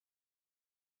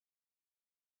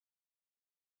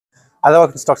Hi there,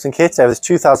 welcome to Stocks and Kia. Today with this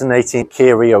 2018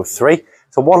 Kia Rio 3.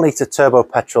 It's a 1 litre turbo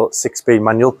petrol 6-speed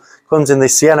manual. Comes in the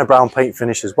sienna brown paint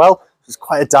finish as well. It's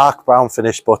quite a dark brown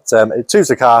finish, but it suits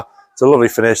the car. It's a lovely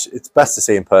finish. It's best to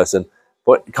see in person,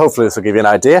 but hopefully this will give you an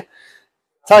idea.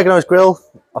 Tiger nose grille,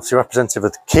 obviously representative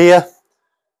of the Kia.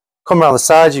 Come around the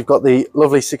side, you've got the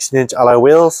lovely 16-inch alloy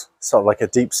wheels, sort of like a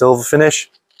deep silver finish.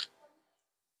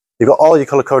 You've got all your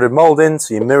colour-coded moulding,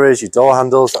 so your mirrors, your door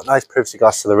handles, that nice privacy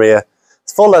glass to the rear.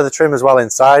 It's full leather trim as well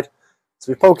inside.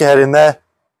 So if you poke your head in there,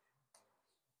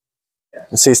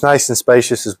 you see it's nice and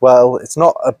spacious as well. It's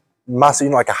not a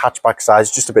massive, like a hatchback size,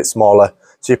 it's just a bit smaller.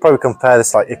 So you probably compare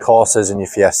this like your Corsas and your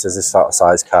Fiestas, this sort of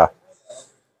size car.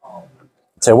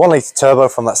 So 1 litre turbo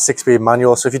from that 6-speed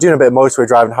manual. So if you're doing a bit of motorway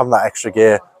driving, having that extra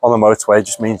gear on the motorway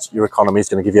just means your economy is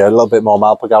going to give you a little bit more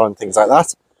mile per gallon, things like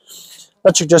that.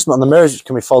 Electric adjustment on the mirrors, which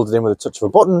can be folded in with a touch of a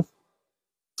button.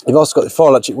 You've also got the 4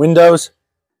 electric windows,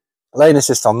 lane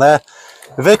assist on there.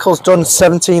 The vehicle's done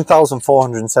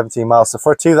 17,417 miles. So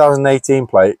for a 2018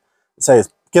 plate, say it's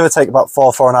give or take about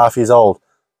 4.5 years old.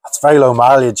 That's very low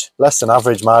mileage, less than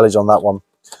average mileage on that one.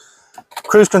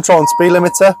 Cruise control and speed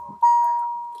limiter.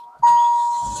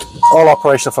 All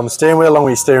operational from the steering wheel, along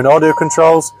with your steering audio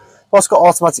controls. You've also got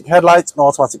automatic headlights and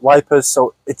automatic wipers,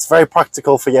 so it's very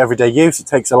practical for your everyday use. It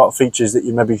takes a lot of features that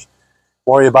you maybe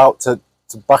worry about to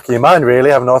back of your mind,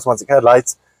 really, having automatic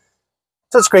headlights.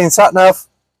 Touchscreen sat-nav.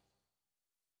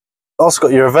 Also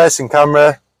got your reversing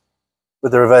camera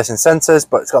with the reversing sensors,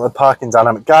 but it's got the parking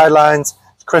dynamic guidelines.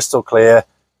 It's crystal clear.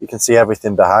 You can see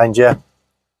everything behind you.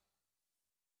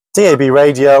 DAB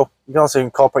radio. You can also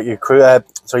incorporate your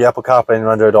your Apple CarPlay and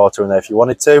Android Auto in there if you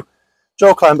wanted to.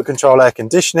 Dual climate control air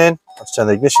conditioning. Let's turn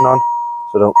the ignition on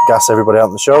so I don't gas everybody out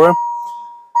in the showroom.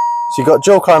 So you've got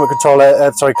dual climate control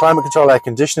air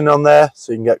conditioning on there,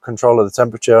 so you can get control of the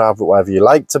temperature, have it whatever you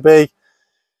like to be.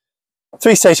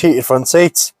 3-stage heated front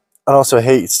seats and also a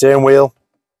heated steering wheel.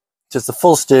 Just the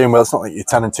full steering wheel. It's not like your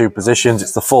 10 and 2 positions,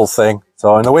 it's the full thing.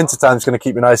 So in the winter time it's going to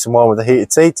keep you nice and warm with the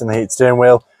heated seats and the heated steering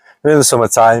wheel. And in the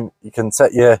summertime you can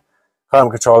set your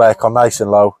climate control aircon nice and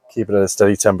low, keep it at a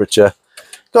steady temperature.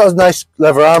 Got a nice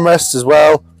leather armrest as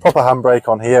well, proper handbrake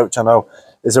on here, which I know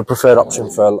is a preferred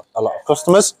option for a lot of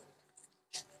customers.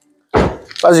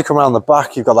 But as you come around the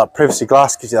back, you've got that privacy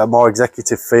glass, gives you that more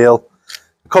executive feel.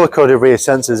 Colour-coded rear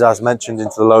sensors, as mentioned,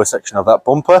 into the lower section of that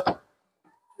bumper. But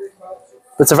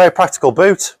it's a very practical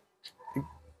boot. It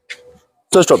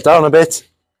does drop down a bit,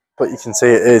 but you can see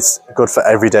it is good for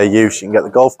everyday use. You can get the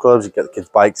golf clubs, you can get the kids'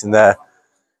 bikes in there,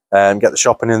 get the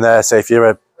shopping in there. Say if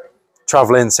you're a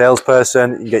travelling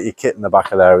salesperson, you can get your kit in the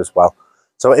back of there as well.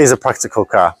 So it is a practical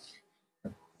car.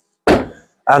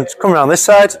 And coming around this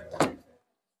side,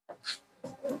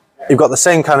 you've got the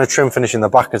same kind of trim finish in the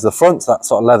back as the front, that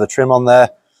sort of leather trim on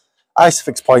there.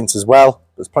 Isofix points as well.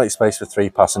 There's plenty of space for 3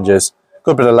 passengers.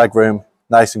 Good bit of leg room,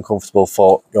 nice and comfortable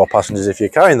for your passengers if you're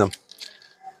carrying them.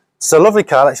 It's a lovely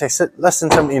car, like I say, less than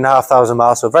 17,500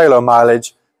 miles, so very low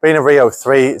mileage. Being a Rio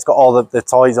 3, it's got all the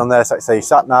toys on there, so like I say, your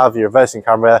sat-nav, your reversing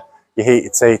camera, your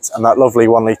heated seats, and that lovely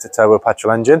 1 litre turbo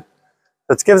petrol engine.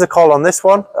 So to give us a call on this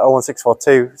one, at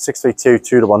 01642 632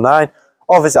 299,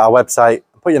 or visit our website,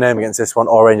 put your name against this one,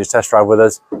 or arrange a test drive with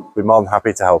us. We'd be more than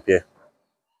happy to help you.